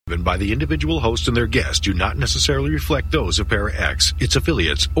given by the individual host and their guests do not necessarily reflect those of Para X, its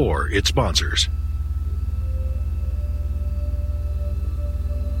affiliates, or its sponsors.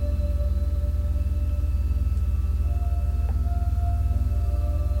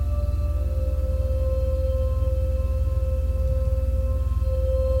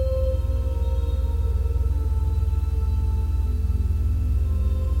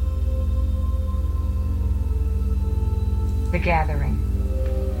 The Gathering.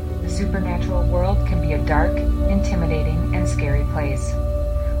 The supernatural world can be a dark, intimidating, and scary place.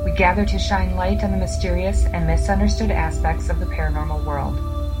 We gather to shine light on the mysterious and misunderstood aspects of the paranormal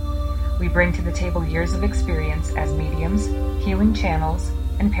world. We bring to the table years of experience as mediums, healing channels,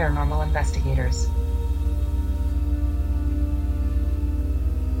 and paranormal investigators.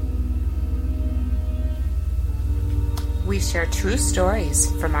 We share true stories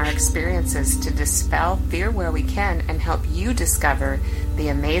from our experiences to dispel fear where we can and help you discover the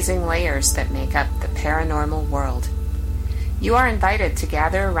amazing layers that make up the paranormal world. You are invited to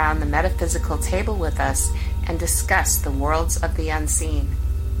gather around the metaphysical table with us and discuss the worlds of the unseen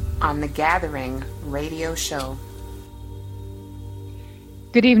on the Gathering radio show.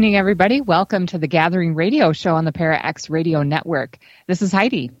 Good evening, everybody. Welcome to the Gathering radio show on the Para X Radio Network. This is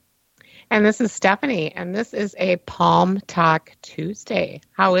Heidi. And this is Stephanie, and this is a Palm Talk Tuesday.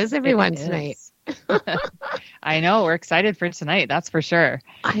 How is everyone tonight? I know. We're excited for tonight. That's for sure.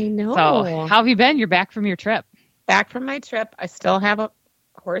 I know. So how have you been? You're back from your trip. Back from my trip. I still have a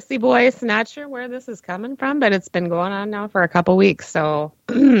horsey voice. Not sure where this is coming from, but it's been going on now for a couple weeks. So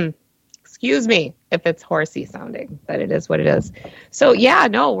excuse me if it's horsey sounding, but it is what it is. So, yeah,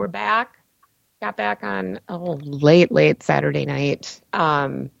 no, we're back. Got back on late Saturday night.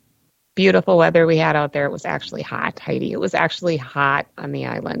 Beautiful weather we had out there. It was actually hot, Heidi. It was actually hot on the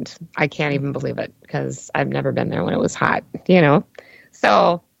island. I can't even believe it because I've never been there when it was hot, you know.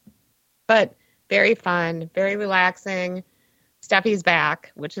 So, but very fun, very relaxing. Steffi's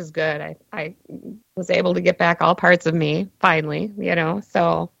back, which is good. I was able to get back all parts of me finally, you know.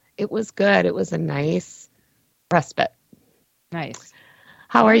 So it was good. It was a nice respite. Nice.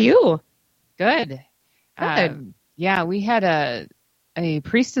 How are you? Good. Good. Yeah, we had a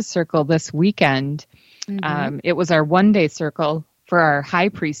priestess circle this weekend. Mm-hmm. It was our one-day circle for our high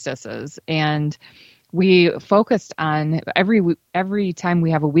priestesses, and we focused on every time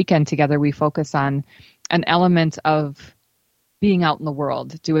we have a weekend together, we focus on an element of being out in the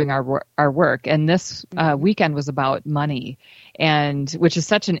world, doing our work. And this weekend was about money, and which is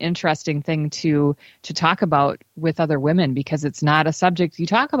such an interesting thing to talk about with other women, because it's not a subject you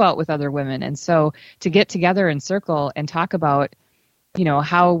talk about with other women. And so to get together in circle and talk about, you know,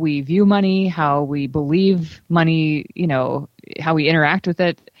 how we view money, how we believe money, you know, how we interact with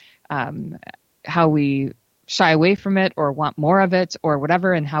it, how we shy away from it or want more of it or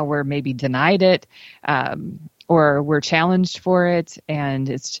whatever, and how we're maybe denied it, or we're challenged for it. And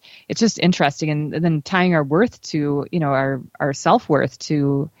it's just interesting. And then tying our worth to, you know, our self-worth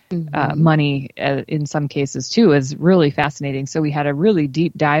to money in some cases too is really fascinating. So we had a really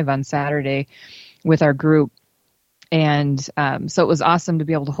deep dive on Saturday with our group. And so it was awesome to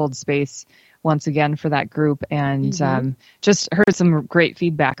be able to hold space once again for that group, and just heard some great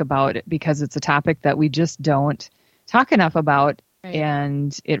feedback about it, because it's a topic that we just don't talk enough about. Right.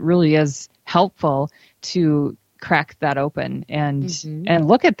 And it really is helpful to crack that open and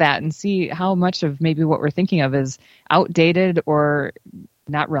look at that and see how much of maybe what we're thinking of is outdated or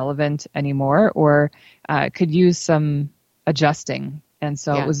not relevant anymore, or could use some adjusting. And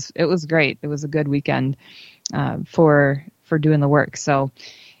so it was great. It was a good weekend for doing the work. So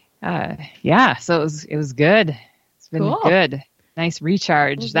so it was good. It's been good. Nice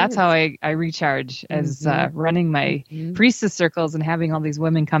recharge. That's how I recharge, as running my priestess circles and having all these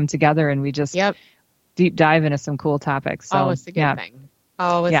women come together, and we just deep dive into some cool topics. So, always a good thing.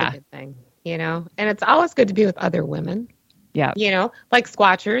 Always a good thing, you know. And it's always good to be with other women. Yeah. You know, like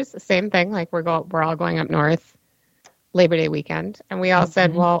Squatchers, same thing. Like we're all going up north Labor Day weekend, and we all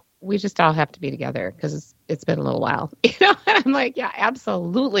said, well, we just all have to be together because it's been a little while, you know. And I'm like, yeah,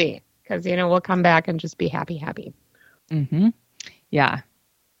 absolutely, because you know we'll come back and just be happy. Yeah,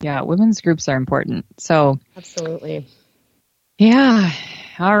 women's groups are important. So absolutely. Yeah.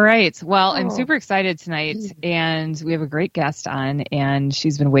 All right. Well, I'm super excited tonight, and we have a great guest on, and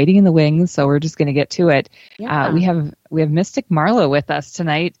she's been waiting in the wings, so we're just going to get to it. Yeah. We have Mystic Marla with us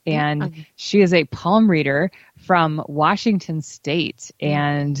tonight, and she is a palm reader from Washington State,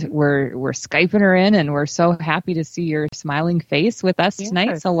 and we're Skyping her in, and we're so happy to see your smiling face with us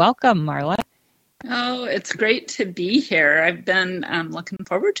tonight. So welcome, Marla. Oh, it's great to be here. I've been looking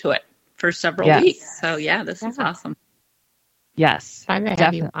forward to it for several weeks. So this is awesome. Yes, Time to have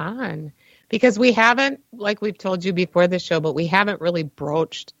definitely. you on. Because we haven't, like we've told you before the show, but we haven't really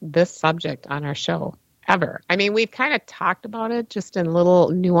broached this subject on our show ever. I mean, we've kind of talked about it just in little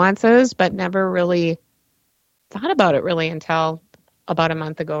nuances, but never really thought about it really until about a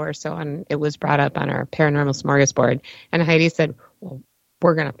month ago or so. And it was brought up on our paranormal smorgasbord. And Heidi said, well,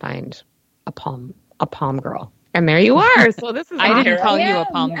 we're going to find a palm girl. And there you are. So this is I didn't call you Yeah, a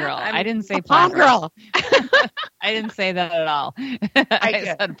palm yeah, girl. I'm I didn't say a palm girl. I didn't say that at all.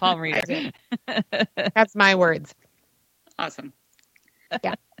 I said palm reader. That's my words. awesome.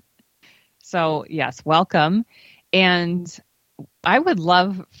 So yes, welcome. And I would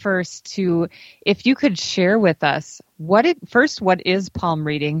love first if you could share with us what is palm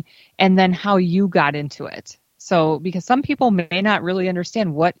reading, and then how you got into it. So, because some people may not really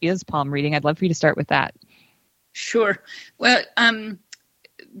understand what is palm reading, I'd love for you to start with that. Sure. Well,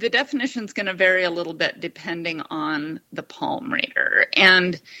 the definition is going to vary a little bit depending on the palm reader.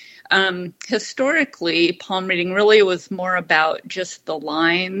 And historically, palm reading really was more about just the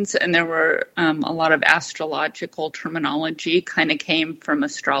lines, and there were a lot of astrological terminology kind of came from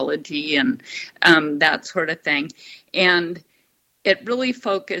astrology and that sort of thing. And it really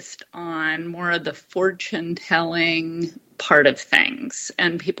focused on more of the fortune telling part of things.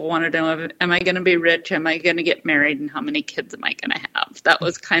 And people wanted to know, am I going to be rich? Am I going to get married? And how many kids am I going to have? That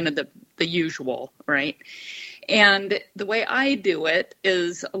was kind of the usual, right? And the way I do it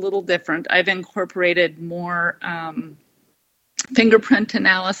is a little different. I've incorporated more fingerprint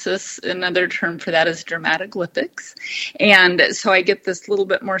analysis. Another term for that is dermatoglyphics. And so I get this little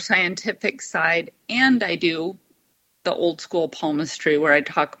bit more scientific side, and I do the old school palmistry where I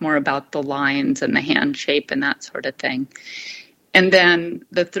talk more about the lines and the hand shape and that sort of thing. And then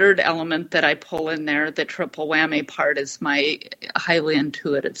the third element that I pull in there, the triple whammy part, is my highly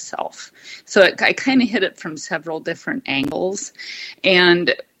intuitive self. So I kind of hit it from several different angles.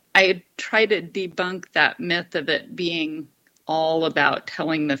 And I try to debunk that myth of it being all about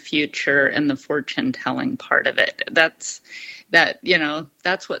telling the future and the fortune telling part of it. That's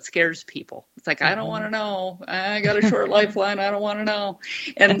what scares people. It's like, I don't want to know. I got a short lifeline. I don't want to know.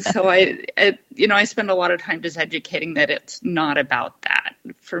 And so I spend a lot of time just educating that it's not about that.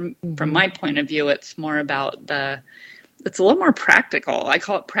 From my point of view, it's more about it's a little more practical. I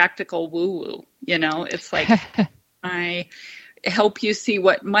call it practical woo-woo. It's like I help you see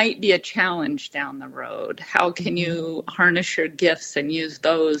what might be a challenge down the road. How can you harness your gifts and use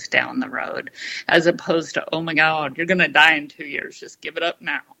those down the road, as opposed to, oh my God, you're going to die in 2 years. Just give it up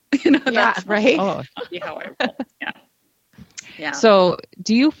now. That's right. How I roll. Yeah. So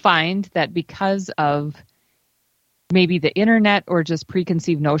do you find that because of maybe the internet or just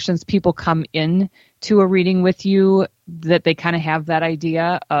preconceived notions, people come in to a reading with you that they kind of have that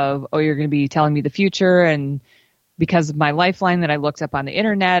idea of, oh, you're going to be telling me the future, and because of my lifeline that I looked up on the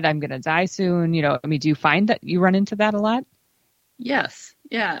internet, I'm going to die soon. Do you find that you run into that a lot? Yes.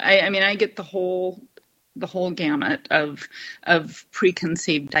 Yeah. I get the whole gamut of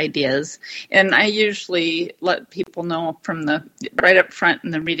preconceived ideas. And I usually let people know from the right up front in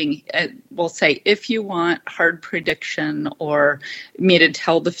the reading, we'll say, if you want hard prediction or me to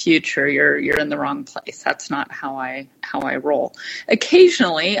tell the future, you're in the wrong place. That's not how I roll.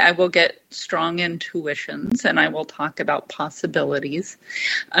 Occasionally I will get strong intuitions and I will talk about possibilities.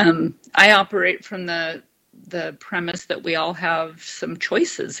 I operate from the premise that we all have some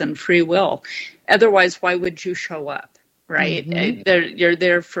choices and free will. Otherwise, why would you show up, right? Mm-hmm. You're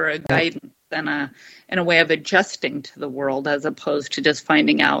there for a guidance and a way of adjusting to the world, as opposed to just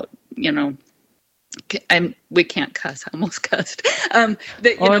finding out, we can't cuss. I almost cussed.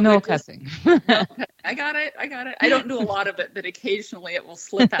 No cussing. I got it. I don't do a lot of it, but occasionally it will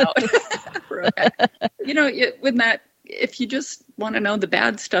slip out. With that, if you just want to know the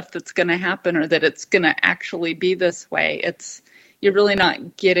bad stuff that's going to happen, or that it's going to actually be this way, you're really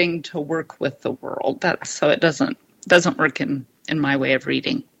not getting to work with the world. So it doesn't work in my way of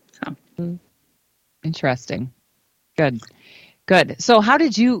reading. So interesting. Good. So how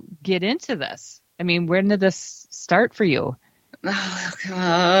did you get into this? When did this start for you?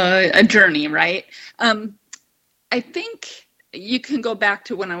 A journey, right? I think you can go back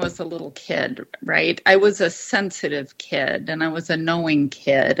to when I was a little kid, right? I was a sensitive kid and I was a knowing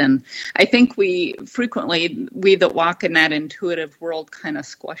kid. And I think we that walk in that intuitive world kind of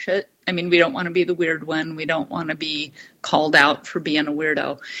squash it. We don't want to be the weird one. We don't want to be called out for being a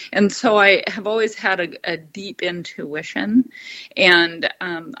weirdo. And so I have always had a deep intuition. And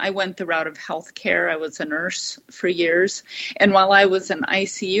I went the route of healthcare. I was a nurse for years. And while I was an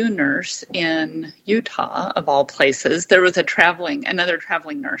ICU nurse in Utah, of all places, there was another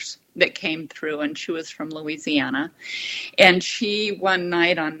traveling nurse. that came through, and she was from Louisiana. And she, one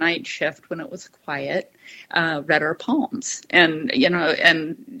night on night shift when it was quiet, read our palms. And,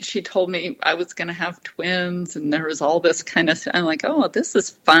 and she told me I was going to have twins, and there was all this kind of stuff. I'm like, oh, this is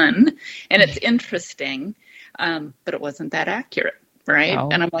fun, and it's interesting, but it wasn't that accurate. Right. Oh.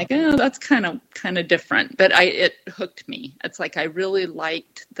 And I'm like, oh, that's kind of different. But it hooked me. It's like I really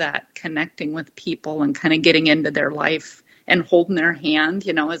liked that connecting with people and kind of getting into their life and holding their hand.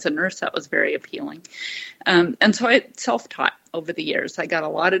 As a nurse, that was very appealing. And so I self-taught over the years. I got a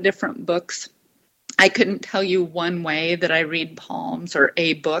lot of different books. I couldn't tell you one way that I read palms or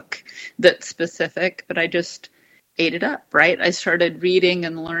a book that's specific, but I just ate it up. Right. I started reading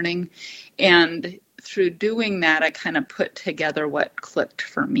and learning, and through doing that, I kind of put together what clicked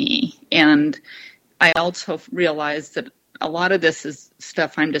for me. And I also realized that a lot of this is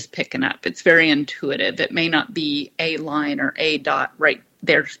stuff I'm just picking up. It's very intuitive. It may not be a line or a dot right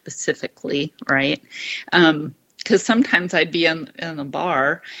there specifically, right? Because sometimes I'd be in a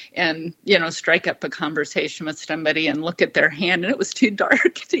bar and, strike up a conversation with somebody and look at their hand, and it was too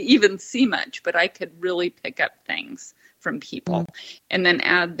dark to even see much, but I could really pick up things from people. And then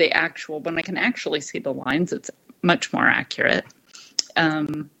add the actual, when I can actually see the lines, it's much more accurate.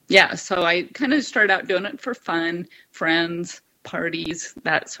 So I kind of started out doing it for fun, friends, parties,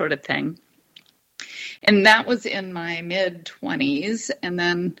 that sort of thing. And that was in my mid-20s, and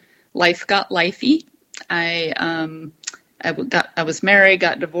then life got lifey. I was married,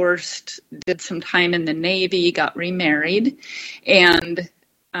 got divorced, did some time in the Navy, got remarried, and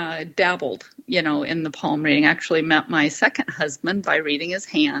dabbled, in the palm reading. Actually met my second husband by reading his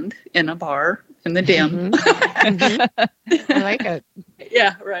hand in a bar in the dim. I like it.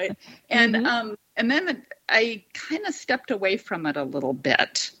 Yeah, right. And and then I kind of stepped away from it a little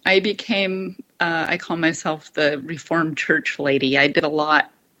bit. I became, I call myself the Reformed Church lady. I did a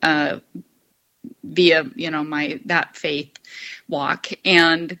lot via, that faith walk,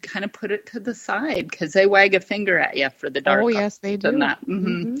 and kind of put it to the side because they wag a finger at you for the dark. Oh, yes, they do.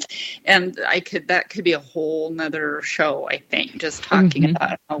 And that could be a whole nother show, I think, just talking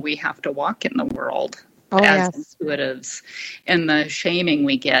about how we have to walk in the world as intuitives and the shaming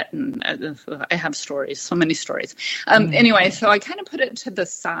we get. And I have stories, so many stories. Anyway, so I kind of put it to the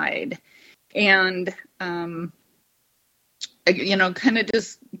side, and, kind of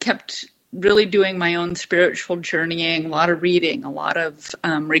just kept really doing my own spiritual journeying, a lot of reading, a lot of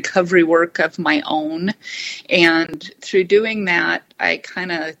recovery work of my own. And through doing that, I'm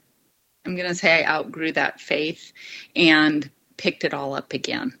going to say I outgrew that faith and picked it all up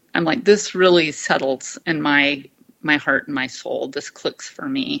again. I'm like, this really settles in my heart and my soul. This clicks for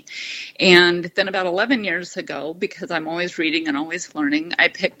me. And then about 11 years ago, because I'm always reading and always learning, I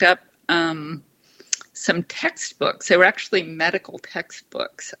picked up some textbooks. They were actually medical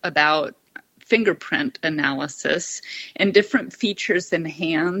textbooks about fingerprint analysis and different features in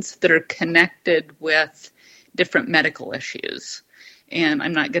hands that are connected with different medical issues. And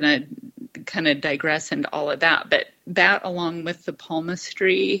I'm not going to kind of digress into all of that, but that, along with the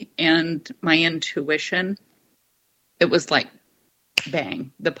palmistry and my intuition, it was like,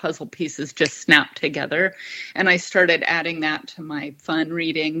 bang, the puzzle pieces just snapped together. And I started adding that to my fun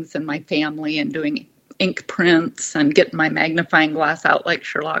readings and my family, and doing ink prints and getting my magnifying glass out like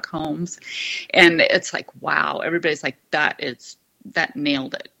Sherlock Holmes. And it's like, wow, everybody's like, that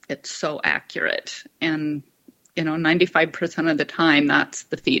nailed it. It's so accurate. And, 95% of the time, that's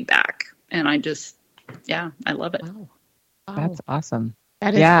the feedback. And I just, I love it. Wow. That's awesome.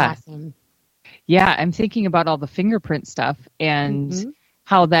 That is awesome. Yeah, I'm thinking about all the fingerprint stuff and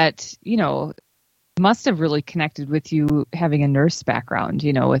how that, must have really connected with you having a nurse background,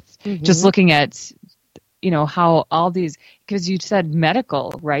 with just looking at, how all these, because you said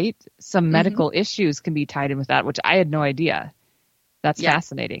medical, right? Some medical issues can be tied in with that, which I had no idea. That's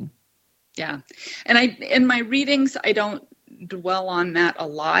fascinating. Yeah. And in my readings, I don't dwell on that a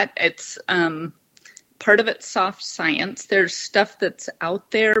lot. It's, part of it's soft science. There's stuff that's out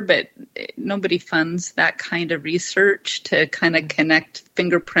there, but nobody funds that kind of research to kind of connect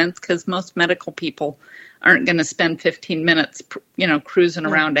fingerprints, because most medical people aren't going to spend 15 minutes, cruising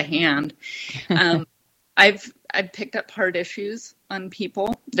around a hand. I've picked up heart issues on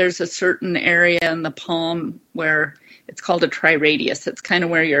people. There's a certain area in the palm where it's called a triradius. It's kind of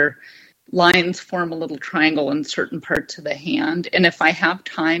where your lines form a little triangle in certain parts of the hand. And if I have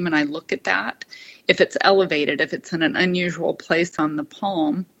time and I look at that, if it's elevated, if it's in an unusual place on the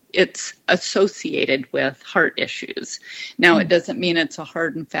palm, it's associated with heart issues. Now, it doesn't mean it's a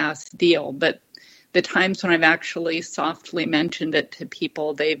hard and fast deal, but the times when I've actually softly mentioned it to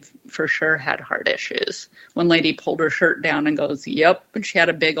people, they've for sure had heart issues. One lady pulled her shirt down and goes, yep, and she had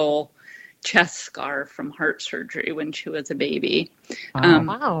a big old chest scar from heart surgery when she was a baby.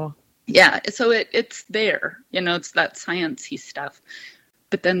 Wow. Yeah, so it's there, it's that sciencey stuff.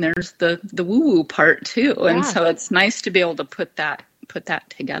 But then there's the woo-woo part too, and so it's nice to be able to put that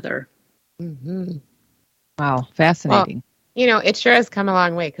together. Mm-hmm. Wow, fascinating. Well, it sure has come a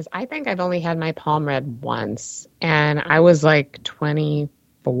long way, because I think I've only had my palm read once, and I was like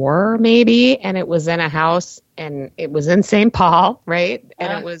 24 maybe, and it was in a house, and it was in St. Paul, right?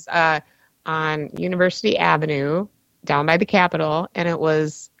 And it was on University Avenue down by the Capitol, and it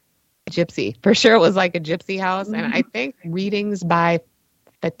was gypsy. For sure it was like a gypsy house, and I think readings by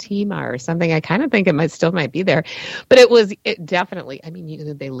Fatima or something. I kind of think it might be there, but it definitely, I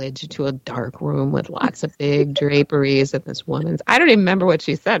mean, they led you to a dark room with lots of big draperies, and this woman's, I don't even remember what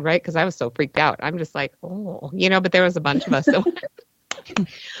she said, right? Because I was so freaked out. I'm just like, but there was a bunch of us that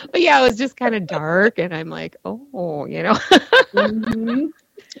but yeah, it was just kind of dark, and I'm like, Mm-hmm.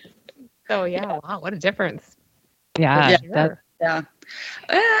 So wow, what a difference. Yeah. Yeah.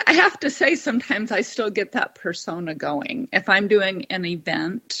 I have to say, sometimes I still get that persona going. If I'm doing an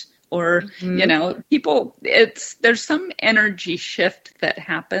event or, people, there's some energy shift that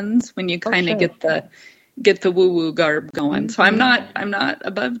happens when you kind of get the woo-woo garb going. So I'm not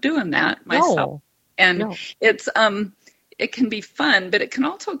above doing that myself. It's, it can be fun, but it can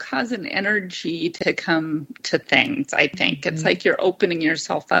also cause an energy to come to things, I think. It's like you're opening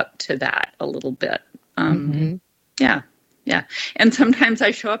yourself up to that a little bit. Yeah. Yeah. And sometimes I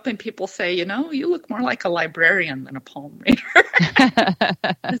show up and people say, you look more like a librarian than a palm reader.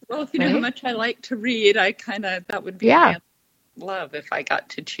 Well, if you know how much I like to read, that would be my love if I got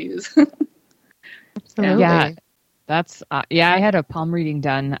to choose. Absolutely. Yeah. That's, I had a palm reading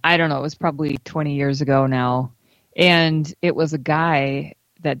done. I don't know. It was probably 20 years ago now. And it was a guy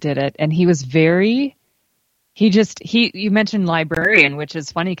that did it. And he was you mentioned librarian, which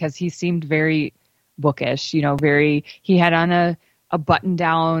is funny because he seemed very bookish, he had on a button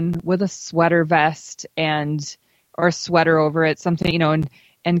down with a sweater vest or a sweater over it, something,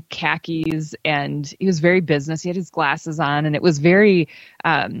 and khakis, and he was very business. He had his glasses on, and it was very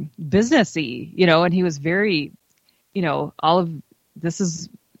businessy, and he was very, all of this is,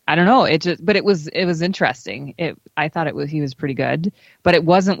 I don't know, but it was interesting. I thought he was pretty good, but it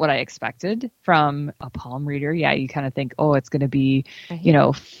wasn't what I expected from a palm reader. Yeah, you kind of think, it's going to be,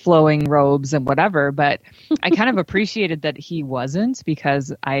 flowing robes and whatever, but I kind of appreciated that he wasn't,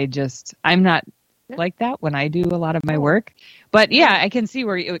 because I'm not like that when I do a lot of my work. But yeah, I can see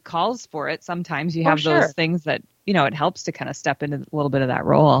where it calls for it. Sometimes you have those things that, it helps to kind of step into a little bit of that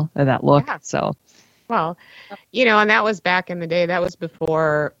role or that look. Yeah. So. Well, and that was back in the day. That was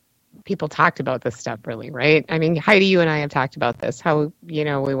before people talked about this stuff, really, right? I mean, Heidi, you and I have talked about this, how,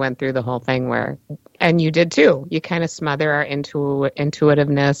 we went through the whole thing and you did too. You kind of smother our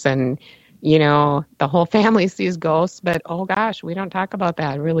intuitiveness, and, the whole family sees ghosts, but oh gosh, we don't talk about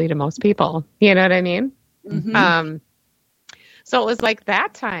that really to most people. You know what I mean? Mm-hmm. So it was like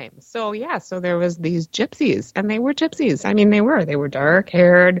that time. So so there was these gypsies, and they were gypsies. I mean, they were dark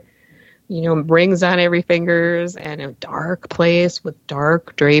haired, rings on every fingers, and a dark place with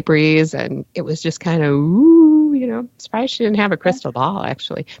dark draperies. And it was just kind of, surprised she didn't have a crystal ball,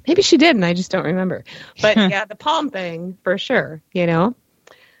 actually. Maybe she did, and I just don't remember. But yeah, the palm thing, for sure,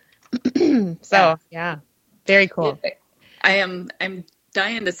 So, very cool. I'm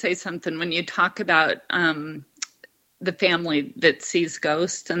dying to say something when you talk about the family that sees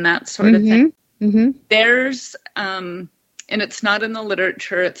ghosts and that sort of thing. Mm-hmm. There's... and it's not in the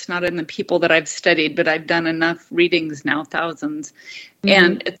literature, it's not in the people that I've studied, but I've done enough readings now, thousands. Mm-hmm.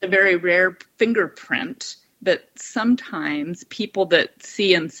 And it's a very rare fingerprint that sometimes people that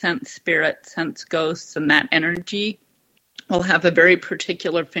see and sense spirits, sense ghosts and that energy will have a very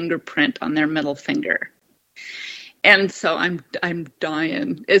particular fingerprint on their middle finger. And so I'm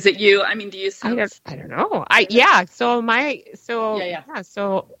dying. Is it you? I mean, do you sense? I don't know. So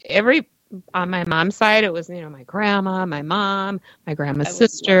every... on my mom's side, it was, my grandma, my mom, my grandma's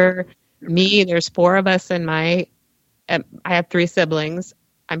sister, me. There's 4 of us in I have 3 siblings.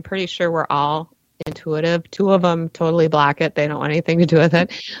 I'm pretty sure we're all intuitive. 2 of them totally block it. They don't want anything to do with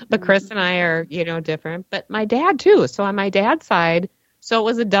it. But Chris and I are, different. But my dad too. So on my dad's side, so it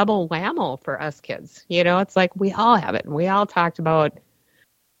was a double whammo for us kids. It's like we all have it. And we all talked about,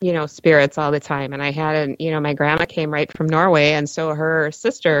 spirits all the time. And I had, my grandma came right from Norway. And so her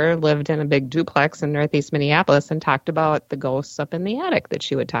sister lived in a big duplex in Northeast Minneapolis and talked about the ghosts up in the attic that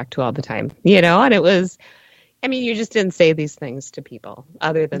she would talk to all the time, and it was, I mean, you just didn't say these things to people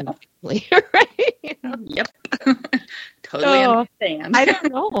other than the family, right? You know? Yep. Totally understand. I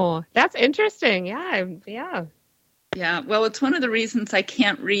don't know. That's interesting. Yeah. Yeah. Well, it's one of the reasons I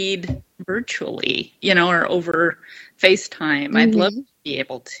can't read virtually, or over FaceTime. I'd love to be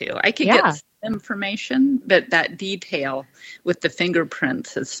able to. I could get some information, but that detail with the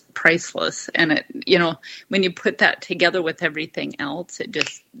fingerprints is priceless. And it, when you put that together with everything else,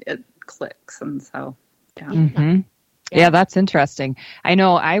 it clicks. And so, yeah. Mm-hmm. Yeah, that's interesting. I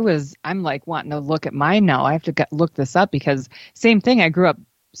know I'm like wanting to look at mine now. I have to look this up because same thing. I grew up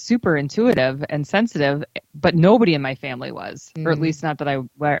super intuitive and sensitive, but nobody in my family was, or at least not that I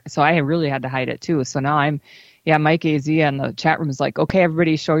were. So I really had to hide it too. So now Mike AZ in the chat room is like, okay,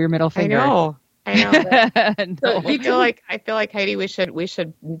 everybody show your middle finger. I know. No. I feel like Heidi, we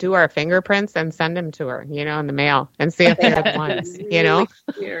should do our fingerprints and send them to her, in the mail and see if they're the ones, really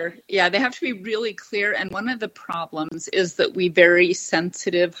clear. Yeah, they have to be really clear. And one of the problems is that we very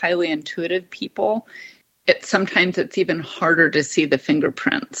sensitive, highly intuitive people, sometimes it's even harder to see the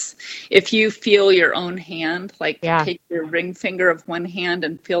fingerprints. If you feel your own hand, take your ring finger of one hand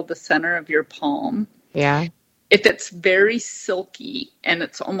and feel the center of your palm. Yeah. If it's very silky and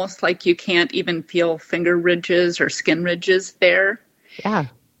it's almost like you can't even feel finger ridges or skin ridges there,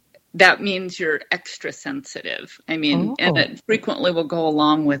 that means you're extra sensitive. I mean, and it frequently will go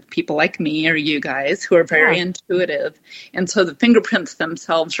along with people like me or you guys who are very intuitive. And so the fingerprints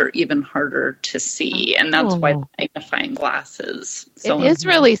themselves are even harder to see. And that's why the magnifying glasses. So it is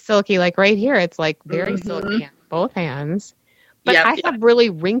really silky. Like right here, it's like very silky on both hands. But I have really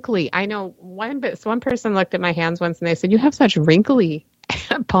wrinkly. I know one person looked at my hands once and they said, "You have such wrinkly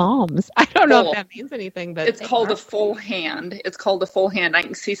palms." I don't know if that means anything, but it's called a full hand. It's called a full hand. I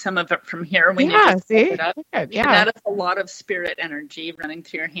can see some of it from here when you just see hold it up. Yeah, that is a lot of spirit energy running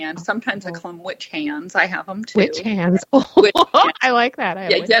through your hand. Sometimes I call them witch hands. I have them too. Witch hands. Witch hands. I like that.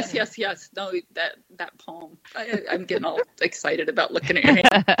 Yes. No, that palm. I'm getting all excited about looking at your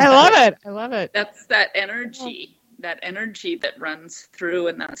hand. I love it. That's that energy. That energy that runs through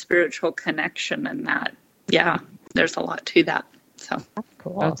and that spiritual connection and that, there's a lot to that. So that's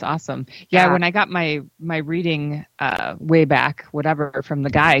cool. That's awesome. Yeah. When I got my reading way back, whatever, from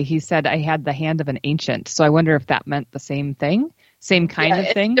the guy, he said I had the hand of an ancient. So I wonder if that meant the same thing, same kind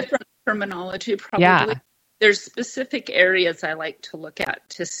of thing. Different terminology, probably. Yeah. There's specific areas I like to look at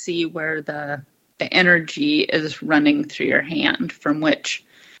to see where the energy is running through your hand, from which,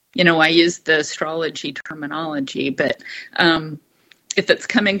 I use the astrology terminology, but if it's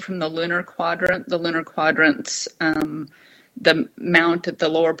coming from the lunar quadrant's the mount at the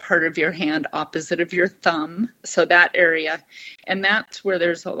lower part of your hand opposite of your thumb, so that area, and that's where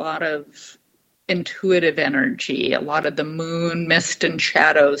there's a lot of intuitive energy, a lot of the moon, mist, and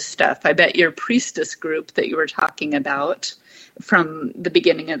shadow stuff. I bet your priestess group that you were talking about from the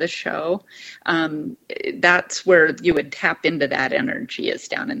beginning of the show, that's where you would tap into that energy, is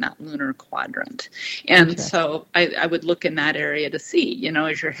down in that lunar quadrant. And so I would look in that area to see,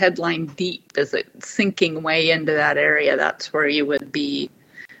 is your headline deep? Is it sinking way into that area? That's where you would be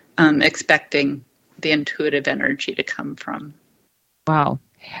expecting the intuitive energy to come from. Wow.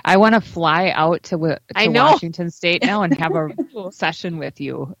 I want to fly out to Washington State now and have a session with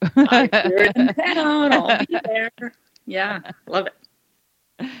you. You're in town. I'll be there. Yeah, love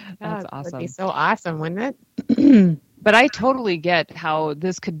it. That's awesome. That would be so awesome, wouldn't it? But I totally get how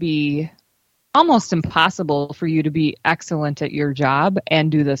this could be almost impossible for you to be excellent at your job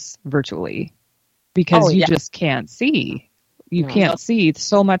and do this virtually, because you just can't see. You can't see.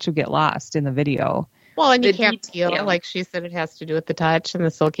 So much will get lost in the video. Well, and you can't feel, like she said, it has to do with the touch and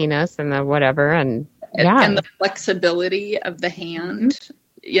the silkiness and the whatever. And the flexibility of the hand.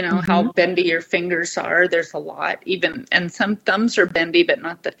 How bendy your fingers are. There's a lot, and some thumbs are bendy, but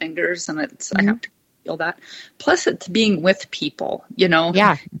not the fingers. And I have to feel that. Plus, it's being with people,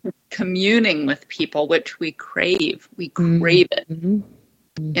 communing with people, which we crave. We crave it.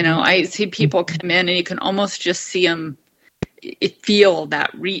 Mm-hmm. I see people come in and you can almost just see them, feel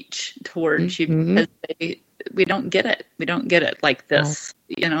that reach towards you, because we don't get it. We don't get it like this.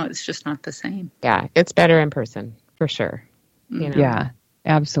 It's just not the same. Yeah, it's better in person, for sure. Yeah.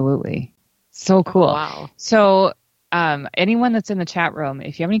 Absolutely. So cool. Oh, wow. So anyone that's in the chat room,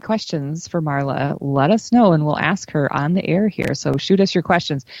 if you have any questions for Marla, let us know and we'll ask her on the air here. So shoot us your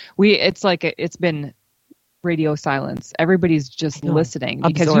questions. It's been radio silence. Everybody's just listening,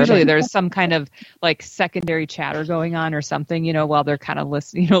 because usually there's some kind of like secondary chatter going on or something, while they're kind of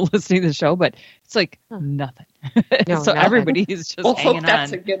listening to the show, but it's like nothing. So everybody's just hanging on.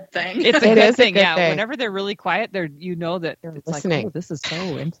 That's a good thing. It's a good thing. Yeah. Whenever they're really quiet, that it's listening. Like, oh, this is so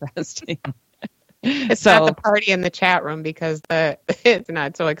interesting. It's not the party in the chat room because it's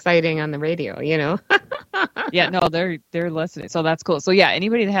not so exciting on the radio, Yeah, no, they're listening, so that's cool. So yeah,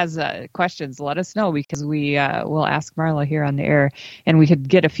 anybody that has questions, let us know, because we will ask Marla here on the air, and we could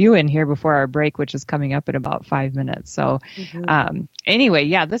get a few in here before our break, which is coming up in about 5 minutes. So anyway,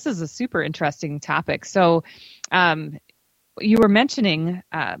 yeah, this is a super interesting topic. So you were mentioning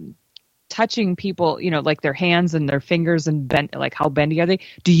touching people, like their hands and their fingers and bend, like how bendy are they?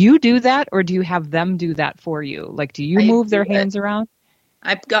 Do you do that, or do you have them do that for you? Like, do you move their hands around?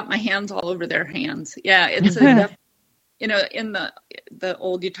 I've got my hands all over their hands. Yeah, it's in the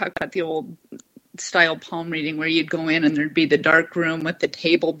old, you talk about the old style palm reading where you'd go in and there'd be the dark room with the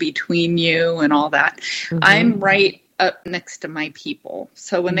table between you and all that. I'm right up next to my people.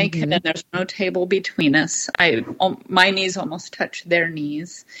 So when they come in, there's no table between us. My knees almost touch their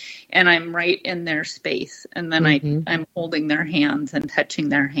knees, and I'm right in their space. And then I'm holding their hands and touching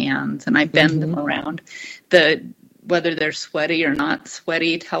their hands, and I bend them around. Whether they're sweaty or not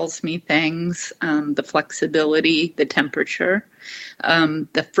sweaty tells me things. The flexibility, the temperature,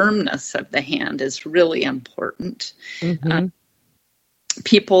 the firmness of the hand is really important.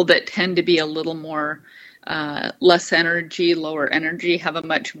 People that tend to be a little more less energy, lower energy, have a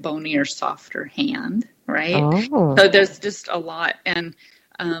much bonier, softer hand, right? So there's just a lot. And,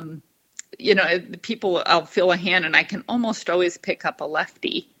 people, I'll feel a hand and I can almost always pick up a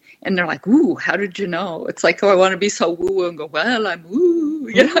lefty. And they're like, ooh, how did you know? It's like, oh, I want to be so woo and go, well, I'm woo. Ooh,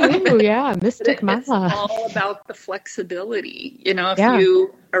 yeah, Mystic Marla. It's all about the flexibility. If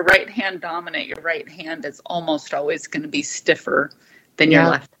you are right hand dominant, your right hand is almost always going to be stiffer than your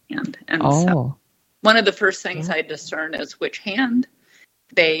left hand. And so one of the first things I discern is which hand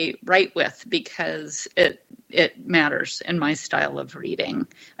they write with, because it matters in my style of reading.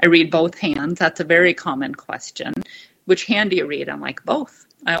 I read both hands. That's a very common question. Which hand do you read? I'm like, both.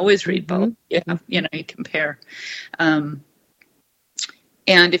 I always read both. Yeah, you compare. And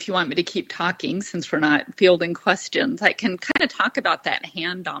if you want me to keep talking, since we're not fielding questions, I can kind of talk about that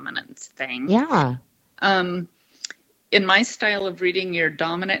hand dominance thing. Yeah. In my style of reading, your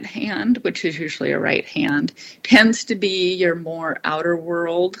dominant hand, which is usually a right hand, tends to be your more outer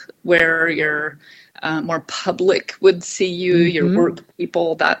world, where your more public would see you, your work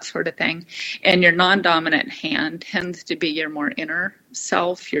people, that sort of thing. And your non-dominant hand tends to be your more inner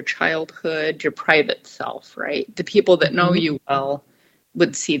self, your childhood, your private self, right? The people that know you well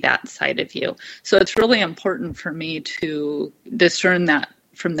would see that side of you. So it's really important for me to discern that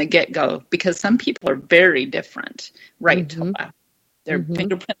from the get-go, because some people are very different, right to left. Their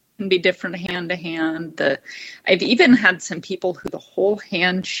fingerprints can be different hand to hand. I've even had some people who the whole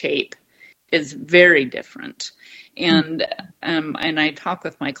hand shape is very different. And I talk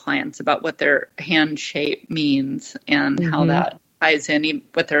with my clients about what their hand shape means and how that ties in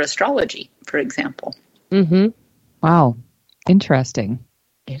with their astrology, for example. Wow. Interesting.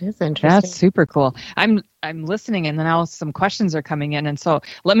 It is interesting. That's super cool. I'm listening, and then now some questions are coming in. And so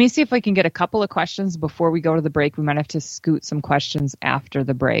let me see if I can get a couple of questions before we go to the break. We might have to scoot some questions after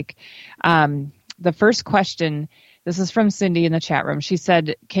the break. The first question, this is from Cindy in the chat room. She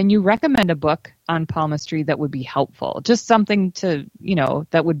said, can you recommend a book on palmistry that would be helpful? Just something to,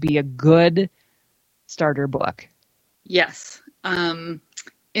 that would be a good starter book. Yes.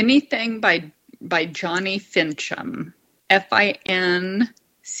 Anything by Johnny Fincham, Fincham,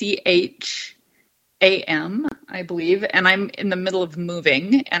 I believe. And I'm in the middle of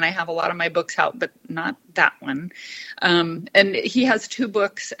moving, and I have a lot of my books out, but not that one. And he has 2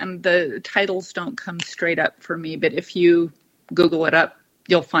 books, and the titles don't come straight up for me. But if you Google it up,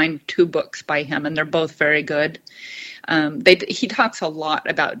 you'll find 2 books by him, and they're both very good. He talks a lot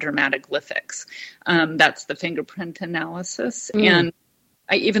about dramatic lithics. That's the fingerprint analysis. And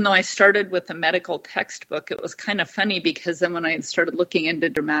even though I started with a medical textbook, it was kind of funny, because then when I started looking into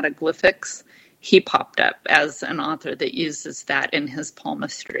dramatic lithics, he popped up as an author that uses that in his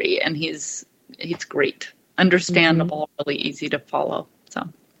palmistry, and he's great, understandable, really easy to follow. So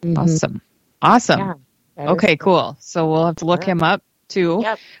awesome. Yeah, okay, cool. So we'll have to look him up too.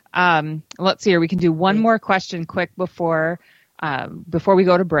 Yep. Let's see here. We can do one more question quick before we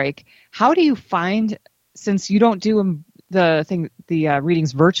go to break. How do you find, since you don't do the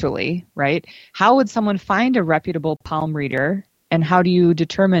readings virtually, right? How would someone find a reputable palm reader, and how do you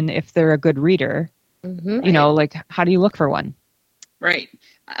determine if they're a good reader? Like, how do you look for one? Right.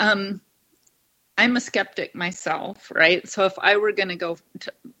 I'm a skeptic myself, right? So if I were going to go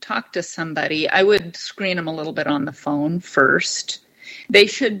talk to somebody, I would screen them a little bit on the phone first. They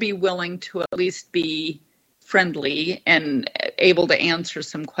should be willing to at least be friendly and able to answer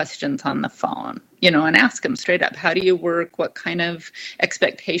some questions on the phone, and ask them straight up, how do you work? What kind of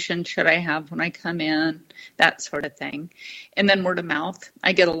expectation should I have when I come in? That sort of thing. And then word of mouth.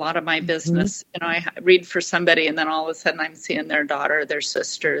 I get a lot of my business. I read for somebody and then all of a sudden I'm seeing their daughter, their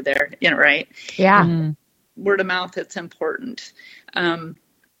sister, right? Yeah. Mm-hmm. Word of mouth, it's important.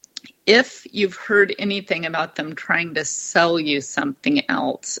 If you've heard anything about them trying to sell you something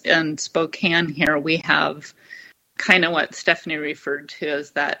else, in Spokane here, we have kind of what Stephanie referred to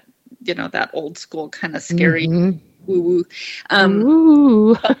as that, that old school kind of scary woo-woo.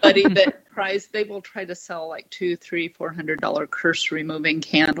 Somebody that they will try to sell like $200, $300, $400 curse removing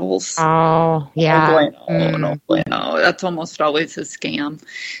candles. Oh, yeah. No bueno. That's almost always a scam.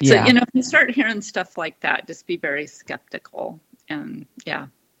 Yeah. So, if you start hearing stuff like that, just be very skeptical. And yeah.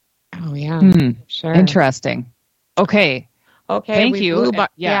 Oh, yeah. Sure. Interesting. Okay. Thank you.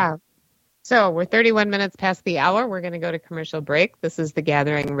 Yeah. So we're 31 minutes past the hour. We're going to go to commercial break. This is the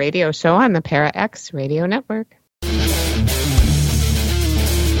Gathering Radio Show on the Para X Radio Network. In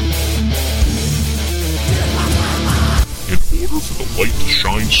order for the light to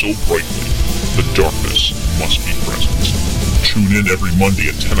shine so brightly, the darkness must be present. Tune in every Monday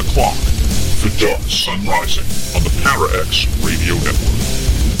at 10 o'clock for Dark Sun Rising on the Para X Radio Network.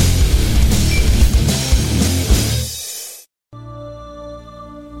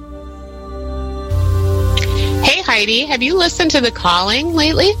 Hey, Heidi, have you listened to The Calling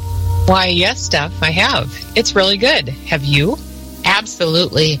lately? Why, yes, Steph, I have. It's really good. Have you?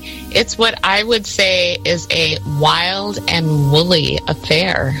 Absolutely. It's what I would say is a wild and woolly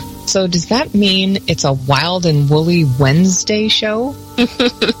affair. So does that mean it's a wild and woolly Wednesday show?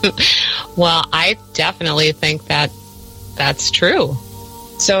 Well, I definitely think that's true.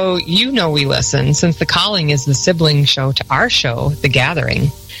 So we listen, since The Calling is the sibling show to our show, The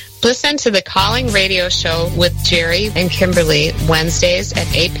Gathering. Listen to The Calling Radio Show with Jerry and Kimberly Wednesdays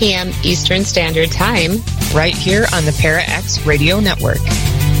at 8 p.m. Eastern Standard Time. Right here on the Para X Radio Network.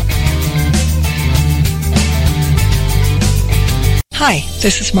 Hi,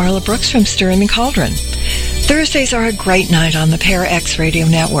 this is Marla Brooks from Stirring the Cauldron. Thursdays are a great night on the Para X Radio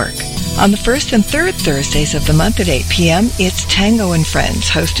Network. On the first and third Thursdays of the month at 8 p.m., it's Tango and Friends,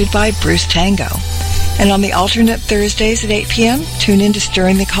 hosted by Bruce Tango. And on the alternate Thursdays at 8 p.m., tune in to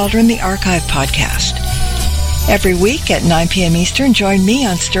Stirring the Cauldron, the archive podcast. Every week at 9 p.m. Eastern, join me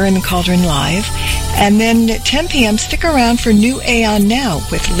on Stirring the Cauldron Live. And then at 10 p.m., stick around for New Aeon Now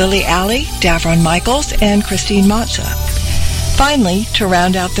with Lily Alley, Davron Michaels, and Christine Matza. Finally, to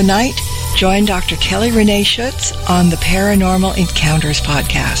round out the night, join Dr. Kelly Renee Schutz on the Paranormal Encounters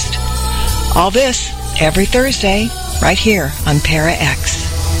podcast. All this every Thursday, right here on Para X.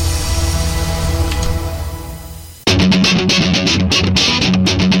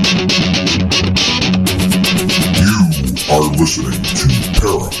 You are listening to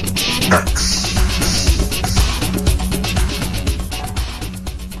Para X.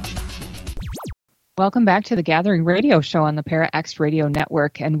 Welcome back to the Gathering Radio Show on the Para X Radio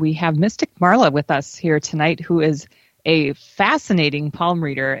Network. And we have Mystic Marla with us here tonight, who is a fascinating palm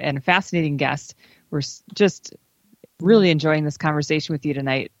reader and a fascinating guest. We're just really enjoying this conversation with you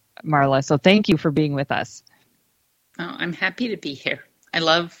tonight, Marla. So thank you for being with us. Oh, I'm happy to be here.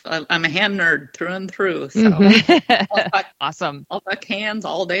 I'm a hand nerd through and through. So Awesome. I'll fuck hands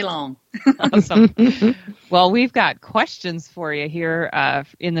all day long. Awesome. Well, we've got questions for you here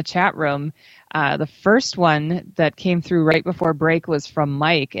in the chat room. The first one that came through right before break was from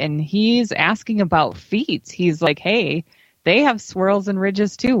Mike, and he's asking about feet. He's like, hey, they have swirls and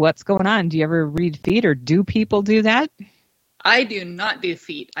ridges too. What's going on? Do you ever read feet, or do people do that? I do not do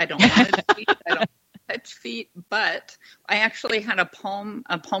feet. I don't want to do feet. I don't touch feet, but I actually had a palm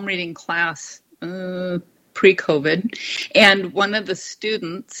reading class pre-COVID, and one of the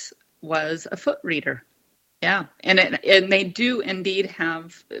students was a foot reader. Yeah, and they do indeed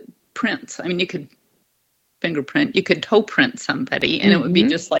have prints. I mean, you could toe print somebody, and it would be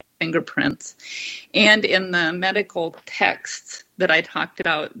just like fingerprints. And in the medical texts that I talked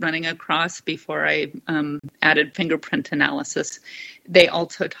about running across before I added fingerprint analysis, they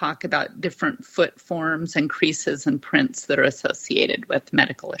also talk about different foot forms and creases and prints that are associated with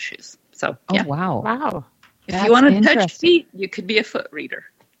medical issues. So, yeah. Oh, wow. If you want to touch feet, you could be a foot reader.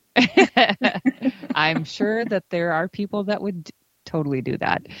 I'm sure that there are people that would totally do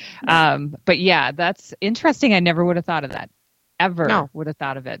that. But yeah, that's interesting. I never would have thought of that. Would have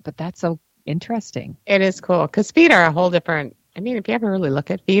thought of it. But that's so interesting. It is cool because feet are a whole different. I mean, if you ever really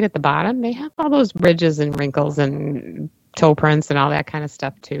look at feet at the bottom, they have all those ridges and wrinkles and toe prints and all that kind of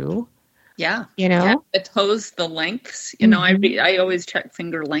stuff too. Yeah. You know? Yeah, the toes, the lengths. You know, I always check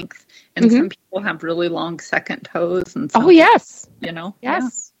finger length. And some people have really long second toes. And some yes. You know?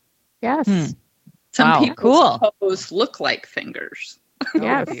 Yes. Yeah. Yes. Some people's toes look like fingers.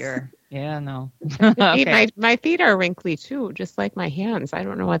 Yes. Oh, dear. Yeah, no. My feet are wrinkly too, just like my hands. I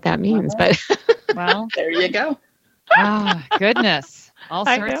don't know what that means, but well, there you go. Goodness. All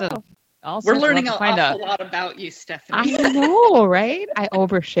sorts of. We're learning an awful lot about you, Stephanie. I know, right? I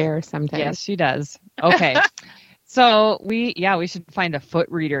overshare sometimes. Yes, she does. Okay. So we should find a foot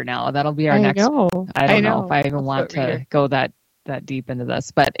reader now. That'll be our next. I don't know if I even want to go that deep into this,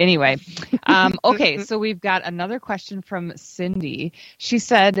 but anyway. Okay, so we've got another question from Cindy. She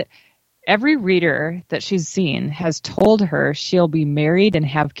said every reader that she's seen has told her she'll be married and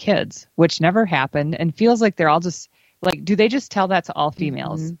have kids, which never happened, and feels like they're all just like, do they just tell that to all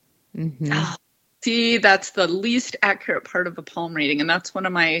females? See, that's the least accurate part of a palm reading, and that's one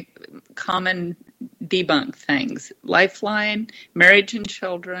of my common debunk things. Lifeline, marriage and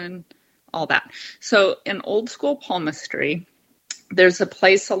children, all that. So in old school palmistry, there's a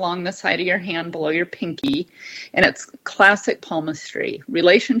place along the side of your hand below your pinky, and it's classic palmistry.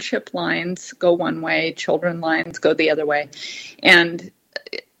 Relationship lines go one way, children lines go the other way, and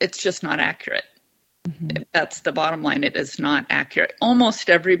it's just not accurate. That's the bottom line. It is not accurate. Almost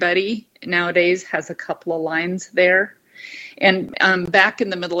everybody nowadays has a couple of lines there. And back in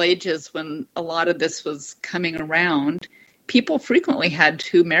the Middle Ages, when a lot of this was coming around, people frequently had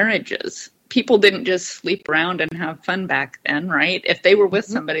two marriages. People didn't just sleep around and have fun back then, right? If they were with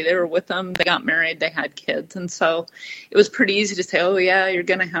somebody, they were with them, they got married, they had kids. And so it was pretty easy to say, oh, yeah, you're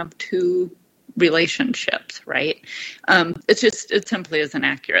going to have two relationships, right? It simply isn't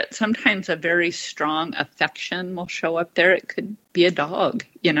accurate. Sometimes a very strong affection will show up there. It could be a dog,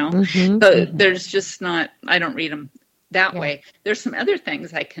 you know. But there's just not, I don't read them that way. There's some other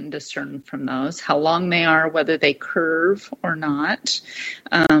things I can discern from those, how long they are, whether they curve or not.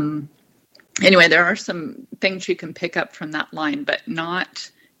 Anyway, there are some things you can pick up from that line, but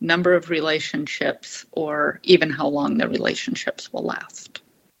not number of relationships or even how long the relationships will last.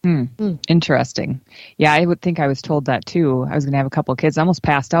 Interesting. Yeah, I would think I was told that too. I was going to have a couple of kids. I almost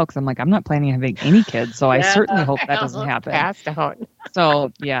passed out because I'm like, I'm not planning on having any kids. So I certainly hope that doesn't happen. Passed out.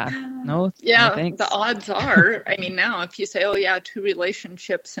 So yeah, no. The odds are, I mean, now if you say, oh yeah, 2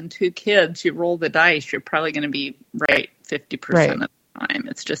 relationships and 2 kids, you roll the dice, you're probably going to be right 50% of the time.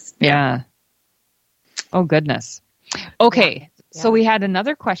 It's just, Oh goodness. Okay. So we had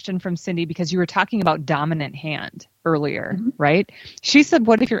another question from Cindy because you were talking about dominant hand earlier, right? She said,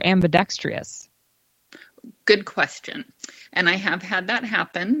 what if you're ambidextrous? Good question. And I have had that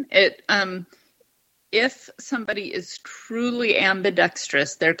happen. If somebody is truly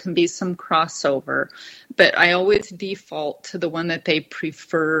ambidextrous, there can be some crossover, but I always default to the one that they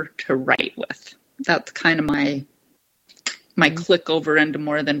prefer to write with. That's kind of my click over into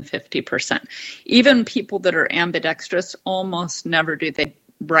more than 50%. Even people that are ambidextrous, almost never do they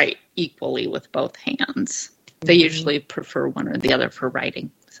write equally with both hands. They usually prefer one or the other for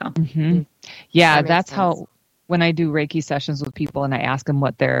writing. So, yeah, that's how, when I do Reiki sessions with people and I ask them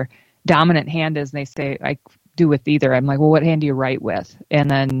what their dominant hand is, and they say, I do with either. I'm like, well, what hand do you write with?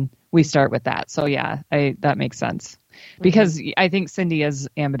 And then we start with that. So yeah, that makes sense. Because I think Cindy is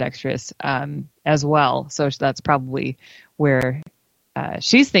ambidextrous as well. So that's probably where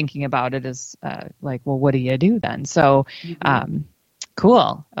she's thinking about it is like, well, what do you do then? So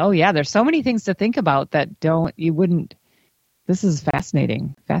cool. Oh, yeah. There's so many things to think about that you wouldn't. This is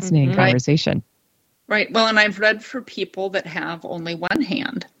fascinating conversation. Right. Well, and I've read for people that have only one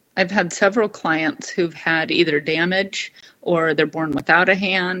hand. I've had several clients who've had either damage or they're born without a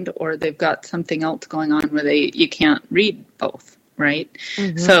hand or they've got something else going on where you can't read both, right?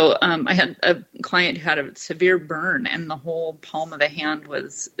 So I had a client who had a severe burn and the whole palm of the hand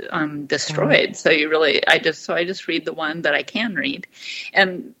was destroyed. So I just read the one that I can read.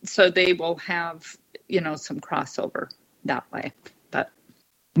 And so they will have, some crossover that way. But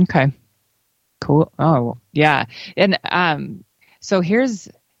okay. Cool. Oh, yeah. And so here,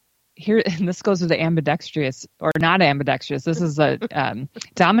 and this goes with the ambidextrous or not ambidextrous. This is a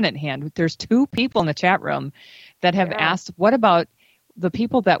dominant hand. There's 2 people in the chat room that have asked, what about the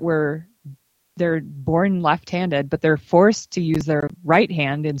people that they're born left-handed, but they're forced to use their right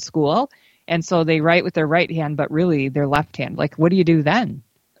hand in school. And so they write with their right hand, but really they're left hand. Like, what do you do then?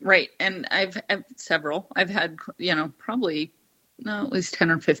 Right. And I've several. I've had, probably at least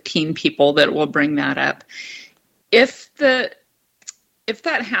 10 or 15 people that will bring that up. If that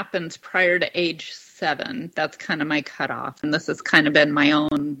happens prior to age 7, that's kind of my cutoff, and this has kind of been my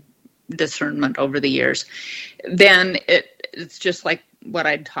own discernment over the years, then it's just like what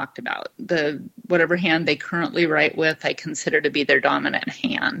I'd talked about. Whatever hand they currently write with, I consider to be their dominant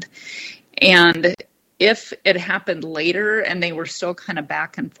hand. And if it happened later and they were still kind of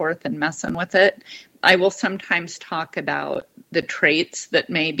back and forth and messing with it, I will sometimes talk about the traits that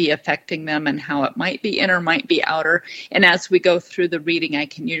may be affecting them and how it might be inner, might be outer. And as we go through the reading, I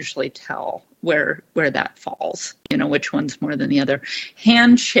can usually tell where that falls, which one's more than the other.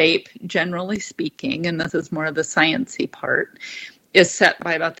 Hand shape, generally speaking, and this is more of the sciencey part, is set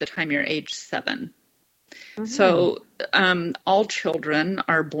by about the time you're age 7. Mm-hmm. So all children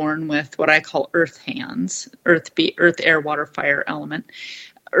are born with what I call earth hands, earth, air, water, fire element.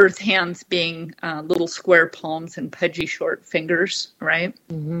 Earth hands being little square palms and pudgy short fingers, right?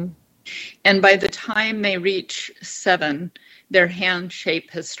 Mm-hmm. And by the time they reach 7, their hand shape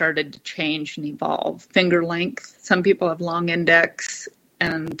has started to change and evolve. Finger length, some people have long index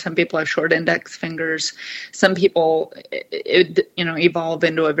and some people have short index fingers. Some people, evolve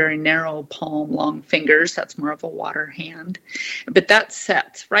into a very narrow palm, long fingers. That's more of a water hand. But that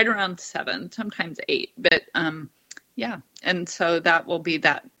sets right around 7, sometimes 8. But yeah, and so that will be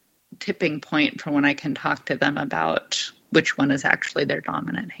that tipping point for when I can talk to them about which one is actually their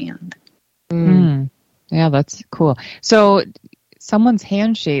dominant hand. Mm. Yeah, that's cool. So someone's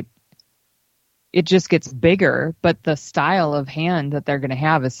hand shape, it just gets bigger, but the style of hand that they're going to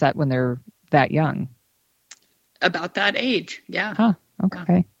have is set when they're that young. About that age, yeah. Huh,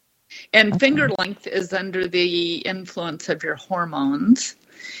 okay. And finger length is under the influence of your hormones.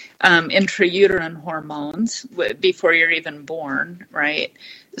 Intrauterine hormones before you're even born, right?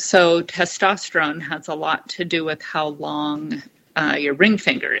 So testosterone has a lot to do with how long your ring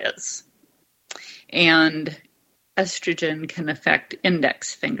finger is. And estrogen can affect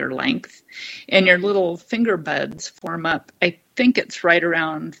index finger length. And your little finger buds form up, I think it's right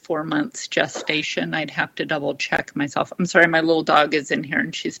around 4 months gestation. I'd have to double check myself. I'm sorry, my little dog is in here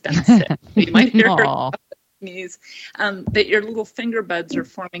and she's been sick. You might hear her sneeze. That your little finger buds are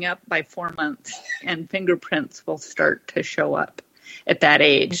forming up by 4 months and fingerprints will start to show up at that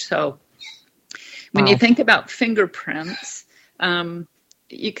age. So when you think about fingerprints,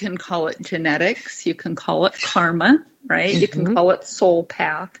 you can call it genetics, you can call it karma, right? You can call it soul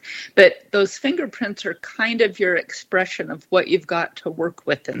path, but those fingerprints are kind of your expression of what you've got to work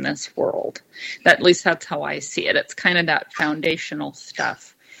with in this world. At least that's how I see it. It's kind of that foundational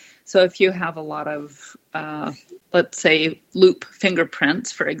stuff. So if you have a lot of, let's say, loop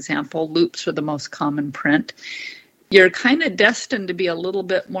fingerprints, for example, loops are the most common print, you're kind of destined to be a little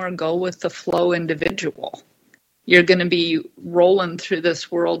bit more go with the flow individual. You're going to be rolling through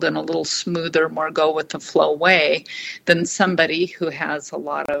this world in a little smoother, more go with the flow way than somebody who has a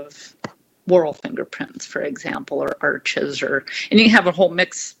lot of whorl fingerprints, for example, or arches, and you have a whole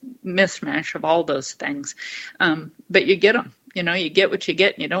mismatch of all those things. But you get them. You get what you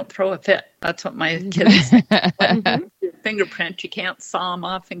get and you don't throw a fit. That's what my kids say. Your fingerprint, you can't saw them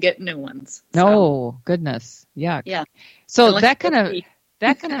off and get new ones. So. No, goodness. Yeah. Yeah. So unless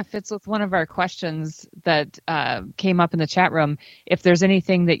that kind of fits with one of our questions that came up in the chat room. If there's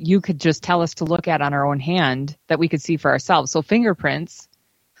anything that you could just tell us to look at on our own hand that we could see for ourselves. So fingerprints,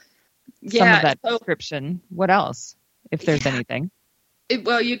 some of that description. What else, if there's anything?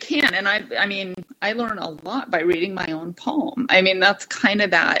 Well, you can. And I learn a lot by reading my own palm. That's kind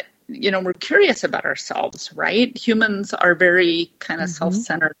of that, we're curious about ourselves, right? Humans are very kind of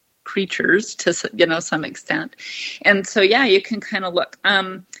self-centered creatures to, some extent. And so, yeah, you can kind of look.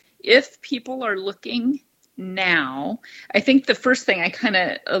 If people are looking now, I think the first thing I kind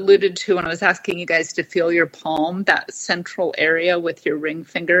of alluded to when I was asking you guys to feel your palm, that central area with your ring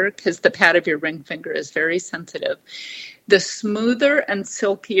finger, because the pad of your ring finger is very sensitive. The smoother and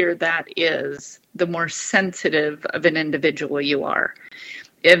silkier that is, the more sensitive of an individual you are.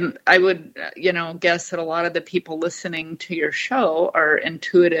 And I would, guess that a lot of the people listening to your show are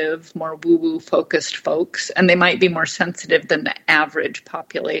intuitive, more woo-woo focused folks, and they might be more sensitive than the average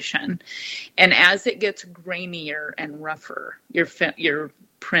population. And as it gets grainier and rougher, your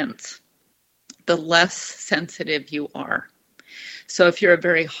prints, the less sensitive you are. So if you're a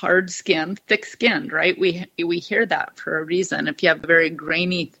very hard-skinned, thick-skinned, right, we hear that for a reason. If you have a very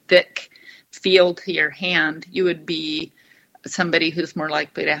grainy, thick feel to your hand, you would be somebody who's more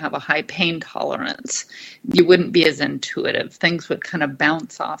likely to have a high pain tolerance. You wouldn't be as intuitive. Things would kind of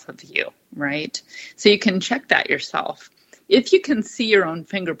bounce off of you, right? So you can check that yourself. If you can see your own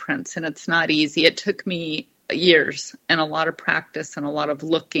fingerprints, and it's not easy, it took me years and a lot of practice and a lot of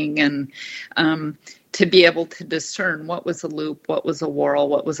looking, and to be able to discern what was a loop, what was a whorl,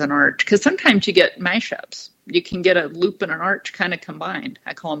 what was an arch. Because sometimes you get mashups. You can get a loop and an arch kind of combined.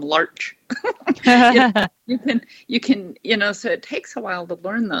 I call them larch. you can, so it takes a while to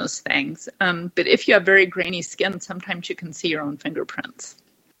learn those things. But if you have very grainy skin, sometimes you can see your own fingerprints.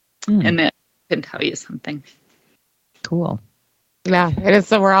 And it can tell you something. Cool. Yeah, it is.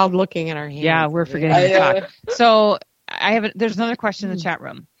 So we're all looking at our hands. Yeah, we're forgetting to talk. So there's another question in the chat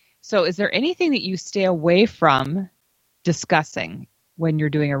room. So is there anything that you stay away from discussing when you're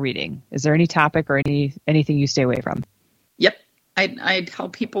doing a reading? Is there any topic or anything you stay away from? Yep. I tell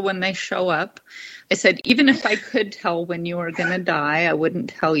people when they show up, I said, even if I could tell when you were going to die, I wouldn't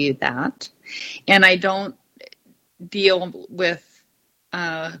tell you that. And I don't deal with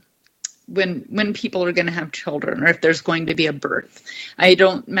when people are going to have children or if there's going to be a birth. I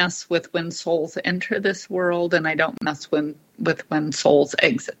don't mess with when souls enter this world, and I don't mess with when souls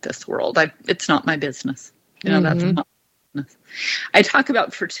exit this world. It's not my business. That's not my business. I talk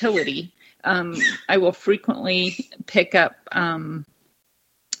about fertility. I will frequently pick up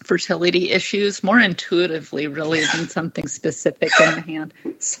fertility issues more intuitively, really, than something specific in the hand.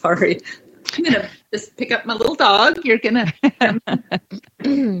 Sorry. I'm going to just pick up my little dog. You're going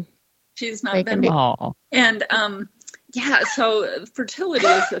to... She's not been. And so fertility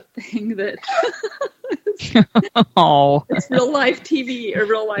is a thing that it's real life TV or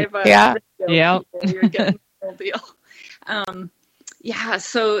real life radio. Yeah. You're getting the real deal.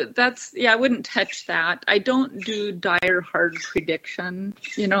 So that's I wouldn't touch that. I don't do dire hard prediction.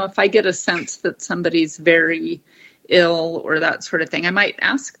 If I get a sense that somebody's very ill or that sort of thing, I might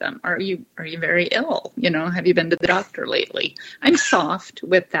ask them, are you very ill? Have you been to the doctor lately? I'm soft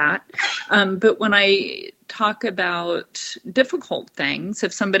with that. But when I talk about difficult things,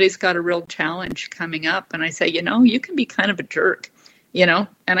 if somebody's got a real challenge coming up and I say, you can be kind of a jerk, and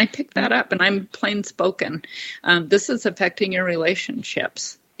I pick that up and I'm plain spoken. This is affecting your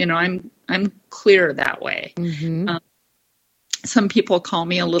relationships. I'm clear that way. Mm-hmm. Some people call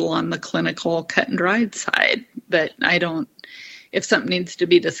me a little on the clinical cut and dried side, but I don't, if something needs to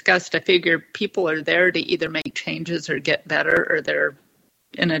be discussed, I figure people are there to either make changes or get better, or they're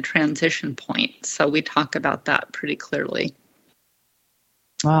in a transition point. So we talk about that pretty clearly.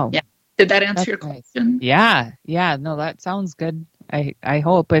 Wow. Yeah. Did that answer your question? Yeah. Yeah. No, that sounds good. I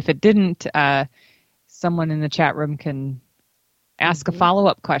hope. If it didn't, someone in the chat room can ask a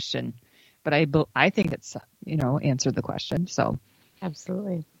follow-up question. But I think it's, answered the question. So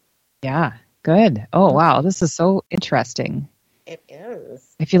absolutely. Yeah. Good. Oh, wow. This is so interesting. It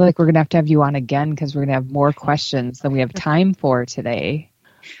is. I feel like we're going to have you on again because we're going to have more questions than we have time for today.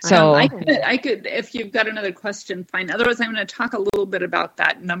 So I could, if you've got another question, fine. Otherwise, I'm going to talk a little bit about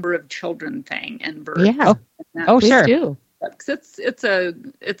that number of children thing and birth. Yeah. Sure. Do. Because it's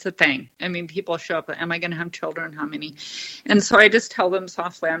a thing. I mean, people show up, am I going to have children? How many? And so I just tell them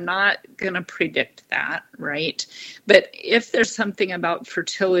softly, I'm not going to predict that, right? But if there's something about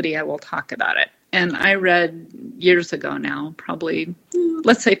fertility, I will talk about it. And I read years ago now, probably,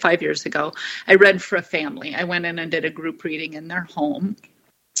 let's say 5 years ago, I read for a family. I went in and did a group reading in their home.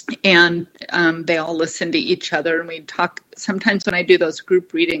 And they all listen to each other, and we talk. Sometimes when I do those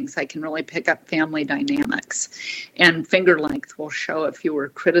group readings, I can really pick up family dynamics, and finger length will show if you were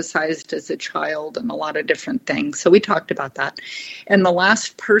criticized as a child and a lot of different things. So we talked about that. And the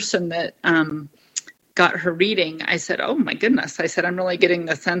last person that got her reading, I said, oh my goodness. I said, I'm really getting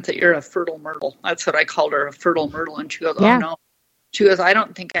the sense that you're a fertile myrtle. That's what I called her, a fertile myrtle. And she goes, oh no. She goes, I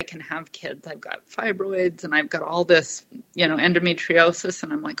don't think I can have kids. I've got fibroids and I've got all this, endometriosis.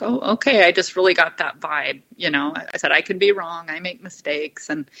 And I'm like, oh, okay. I just really got that vibe. I said, I could be wrong. I make mistakes,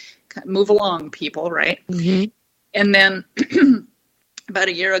 and move along, people. Right. Mm-hmm. And then about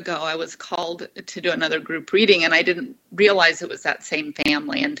a year ago, I was called to do another group reading, and I didn't realize it was that same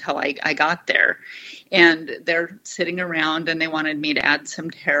family until I got there. And they're sitting around, and they wanted me to add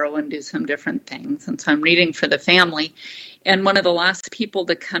some tarot and do some different things. And so I'm reading for the family. And one of the last people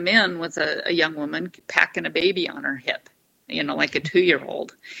to come in was a young woman packing a baby on her hip, like a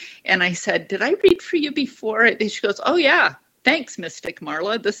 2-year-old. And I said, did I read for you before? And she goes, oh, yeah. Thanks, Mystic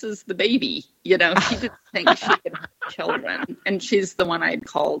Marla. This is the baby. She didn't think she could have children. And she's the one I'd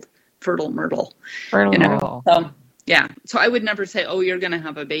called Fertile Myrtle. Myrtle. So, yeah. So I would never say, oh, you're going to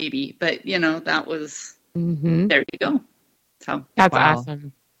have a baby. But, that was, there you go. So that's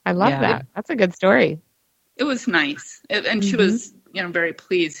awesome. I love that. That's a good story. It was nice. And she was, very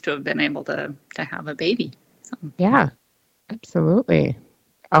pleased to have been able to have a baby. So. Yeah, absolutely.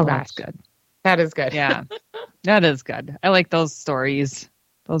 Oh, that's good. That is good. Yeah, that is good. I like those stories.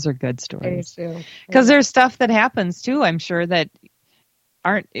 Those are good stories. Because there's stuff that happens too. I'm sure that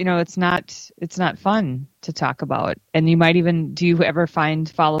aren't, it's not fun to talk about. And you might even, do you ever find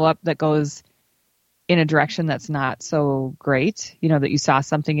follow-up that goes in a direction that's not so great? That you saw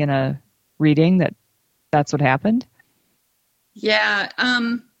something in a reading that's what happened? Yeah.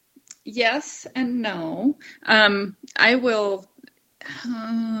 Yes and no. I will,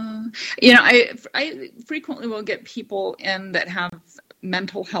 I frequently will get people in that have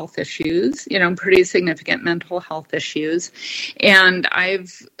mental health issues, pretty significant mental health issues. And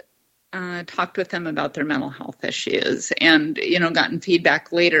I've talked with them about their mental health issues and, gotten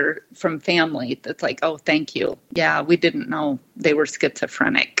feedback later from family that's like, oh, thank you. Yeah, we didn't know they were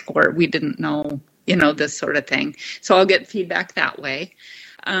schizophrenic, or we didn't know, this sort of thing. So I'll get feedback that way.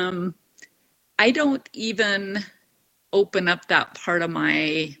 I don't even open up that part of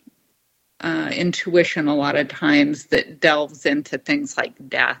my intuition a lot of times that delves into things like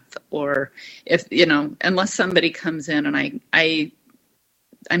death, or if, unless somebody comes in, and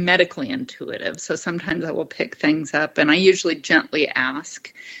I'm medically intuitive. So sometimes I will pick things up, and I usually gently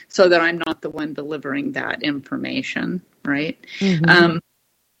ask so that I'm not the one delivering that information. Right. Mm-hmm.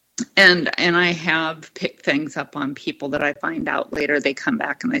 And I have picked things up on people that I find out later. They come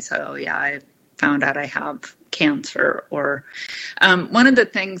back and they say, oh yeah, I found out I have cancer. Or one of the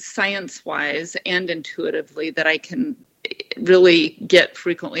things science-wise and intuitively that I can really get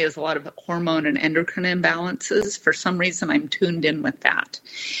frequently is a lot of hormone and endocrine imbalances. For some reason, I'm tuned in with that.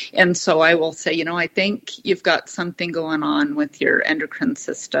 And so I will say, I think you've got something going on with your endocrine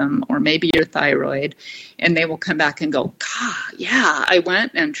system, or maybe your thyroid. And they will come back and go, God, yeah, I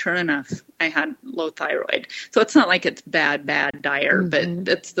went, and sure enough, I had low thyroid. So it's not like it's bad, dire, but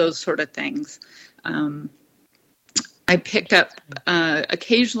it's those sort of things. I pick up,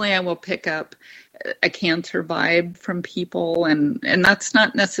 occasionally I will pick up a cancer vibe from people, and that's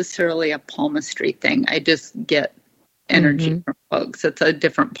not necessarily a palmistry thing. I just get energy from folks. It's a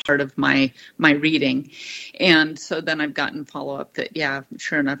different part of my reading. And so then I've gotten follow-up that, yeah,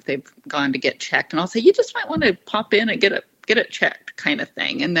 sure enough, they've gone to get checked. And I'll say, you just might want to pop in and get it checked, kind of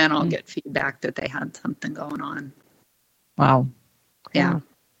thing. And then I'll get feedback that they had something going on. Wow. Yeah.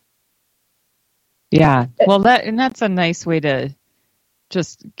 Yeah. Well, that's a nice way to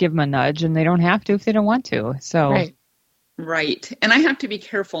just give them a nudge, and they don't have to if they don't want to. So right. And I have to be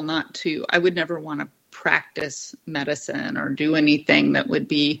careful not to. I would never want to practice medicine or do anything that would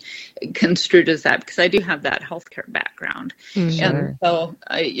be construed as that, because I do have that healthcare background. Sure. And so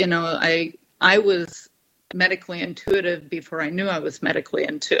I was medically intuitive before I knew I was medically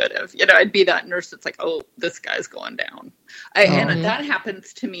intuitive. I'd be that nurse that's like, oh, this guy's going down. And that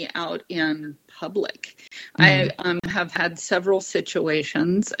happens to me out in public. I have had several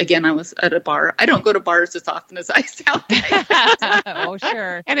situations. Again, I was at a bar. I don't go to bars as often as I sound. Oh,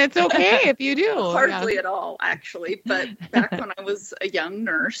 sure. And it's okay if you do. Hardly at all, actually. But back when I was a young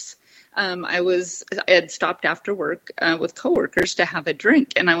nurse, I had stopped after work with coworkers to have a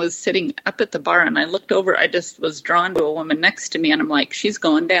drink, and I was sitting up at the bar, and I looked over. I just was drawn to a woman next to me, and I'm like, she's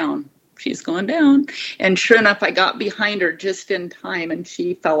going down. She's going down. And sure enough, I got behind her just in time, and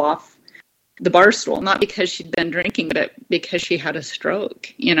she fell off the bar stool, not because she'd been drinking, but because she had a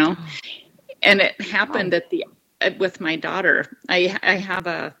stroke, And it happened with my daughter. I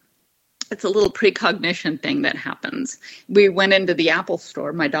have it's a little precognition thing that happens. We went into the Apple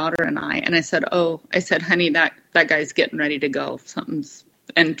store, my daughter and I said, honey, that guy's getting ready to go.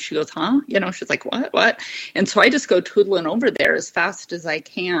 And she goes, huh? She's like, what? And so I just go tootling over there as fast as I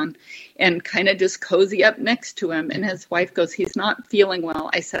can and kind of just cozy up next to him. And his wife goes, he's not feeling well.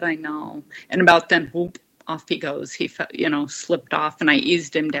 I said, I know. And about then, whoop, off he goes. He, slipped off, and I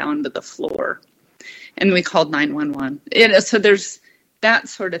eased him down to the floor. And we called 911. So there's that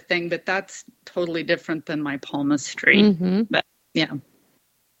sort of thing, but that's totally different than my palmistry. But yeah.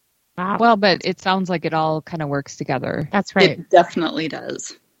 Wow. Well, but it sounds like it all kind of works together. That's right. It definitely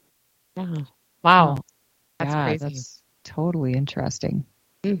does. Yeah. Wow. That's crazy. That's totally interesting.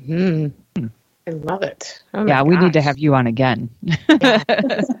 I love it. Oh yeah, we need to have you on again. Yeah.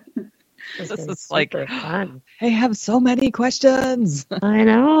 This is like fun. I have so many questions. I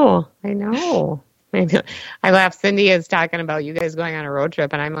know. I laugh. Cindy is talking about you guys going on a road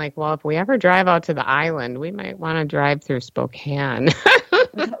trip, and I'm like, well, if we ever drive out to the island, we might want to drive through Spokane.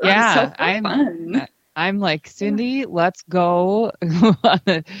 Yeah, I'm like, Cindy, let's go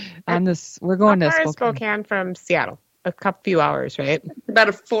on this. We're going to Spokane from Seattle. A few hours, right? About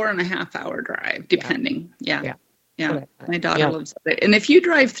a 4.5 hour drive, depending. Yeah. My daughter lives up there. And if you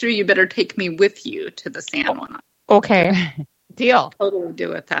drive through, you better take me with you to the San Juan. Okay. Deal. Totally do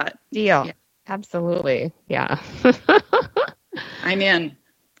with that. Deal. Yeah. Absolutely. Yeah. I'm in.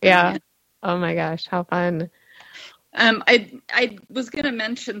 Yeah. Oh my gosh, how fun. I was going to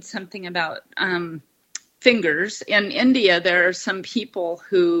mention something about fingers. In India, there are some people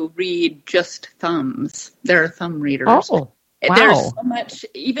who read just thumbs. There are thumb readers. Oh, wow. There's so much,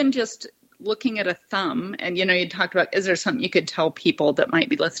 even just looking at a thumb, and you talked about, is there something you could tell people that might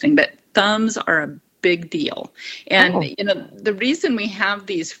be listening? But thumbs are a big deal. And, the reason we have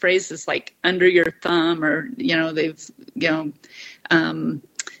these phrases like under your thumb, or, they've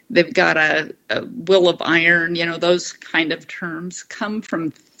got a will of iron, those kind of terms come from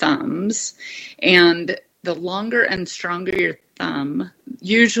thumbs. And the longer and stronger your thumb,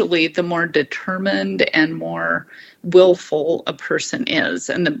 usually the more determined and more willful a person is,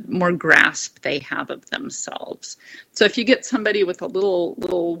 and the more grasp they have of themselves. So if you get somebody with a little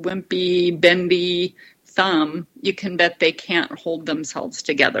wimpy, bendy thumb, you can bet they can't hold themselves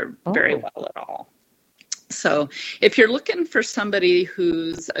together very well at all. So if you're looking for somebody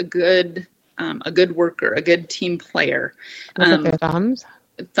who's a good worker, a good team player, look at their thumbs.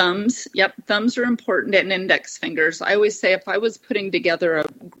 Thumbs, yep, thumbs are important, and index fingers. I always say if I was putting together a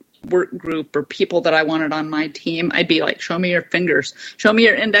work group or people that I wanted on my team, I'd be like, show me your fingers. Show me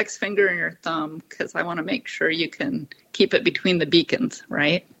your index finger and your thumb, because I want to make sure you can keep it between the beacons,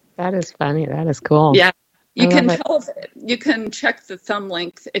 right? That is funny. That is cool. Yeah. You can tell, you can check the thumb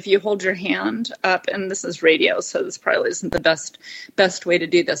length if you hold your hand up, and this is radio, so this probably isn't the best way to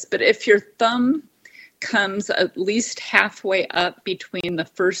do this. But if your thumb comes at least halfway up between the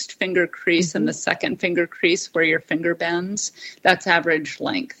first finger crease and the second finger crease where your finger bends, that's average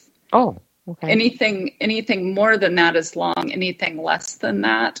length. Oh, okay. Anything more than that is long. Anything less than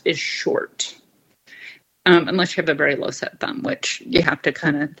that is short. Unless you have a very low set thumb, which you have to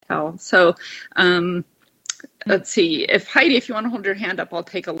kind of tell. So, let's see. Heidi, if you want to hold your hand up, I'll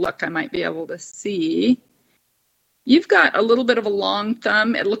take a look. I might be able to see. You've got a little bit of a long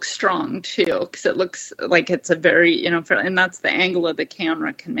thumb. It looks strong, too, because it looks like it's a very, and that's the angle of the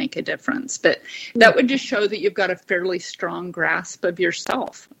camera can make a difference. But that would just show that you've got a fairly strong grasp of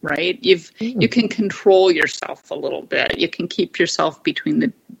yourself, right? You can control yourself a little bit. You can keep yourself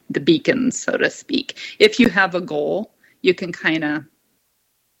between the beacons, so to speak. If you have a goal, you can kind of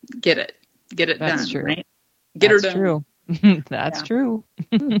get it That's done, true. right? That's true. That's true.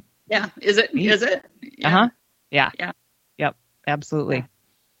 Yeah. Is it? Yeah. Uh-huh. Yeah. Yeah. Yep. Absolutely.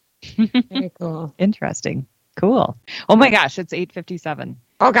 Very cool. Interesting. Cool. Oh my gosh, it's 8:57.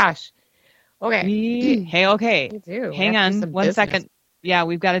 Oh gosh. Okay. Okay. We do. Hang on one second. Yeah,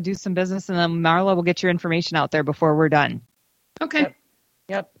 we've got to do some business, and then Marla will get your information out there before we're done. Okay.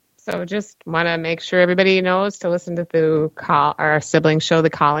 Yep. So just want to make sure everybody knows to listen to our sibling show, The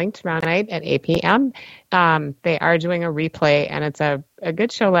Calling, tomorrow night at 8 p.m. They are doing a replay, and it's a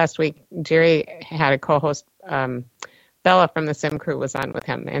good show. Last week, Jerry had a co-host, Bella from the Sim Crew was on with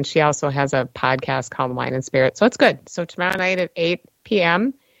him, and she also has a podcast called Wine and Spirit. So it's good. So tomorrow night at 8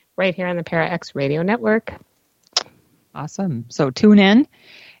 p.m. right here on the Para X Radio Network. Awesome. So tune in,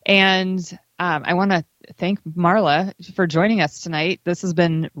 and I want to thank Marla for joining us tonight. This has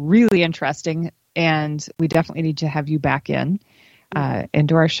been really interesting, and we definitely need to have you back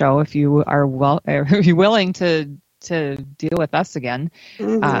into our show if you are if you're willing to deal with us again.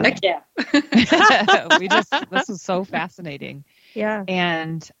 Heck yeah. This is so fascinating. Yeah.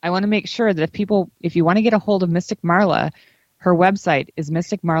 And I want to make sure that if you want to get a hold of Mystic Marla, her website is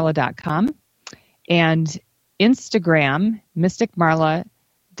mysticmarla.com, and Instagram,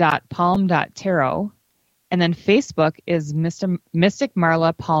 mysticmarla.palm.tarot. And then Facebook is Mystic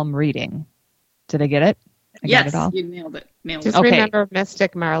Marla Palm Reading. Did I get it? Yes, got it all? you nailed it. Just remember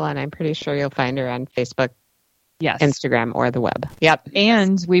Mystic Marla, and I'm pretty sure you'll find her on Facebook, yes, Instagram, or the web. Yep.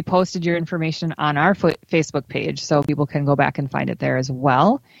 And we posted your information on our Facebook page, so people can go back and find it there as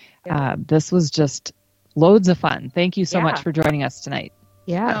well. Yep. This was just loads of fun. Thank you so much for joining us tonight.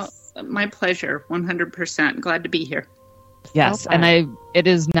 Yes. Oh, my pleasure. 100%. Glad to be here. Yes, and it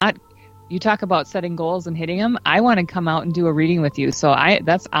is not. You talk about setting goals and hitting them. I want to come out and do a reading with you, so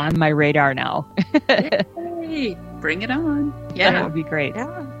that's on my radar now. Yay. Bring it on! Yeah, that would be great.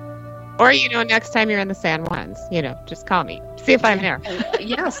 Yeah. Or next time you're in the San Juans, just call me. See if I'm there.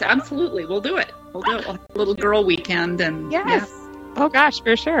 Yes, absolutely. We'll do it. We'll have a little girl weekend, and yes. Yeah. Oh gosh,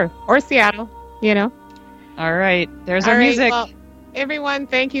 for sure. Or Seattle. All right. There's our music. Well, everyone,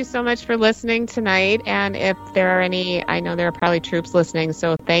 thank you so much for listening tonight. And if there are I know there are probably troops listening,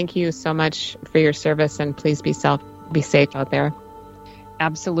 so thank you so much for your service, and please be safe out there.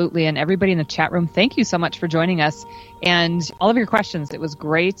 Absolutely. And everybody in the chat room, thank you so much for joining us and all of your questions. It was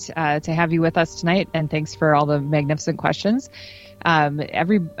great to have you with us tonight, and thanks for all the magnificent questions.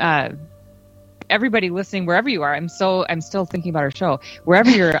 everybody listening, wherever you are, I'm still thinking about our show. Wherever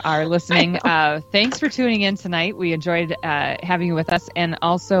you are listening, thanks for tuning in tonight. We enjoyed having you with us, and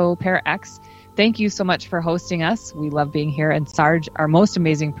also Para X. Thank you so much for hosting us. We love being here. And Sarge, our most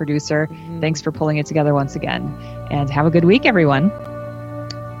amazing producer, thanks for pulling it together once again. And have a good week, everyone.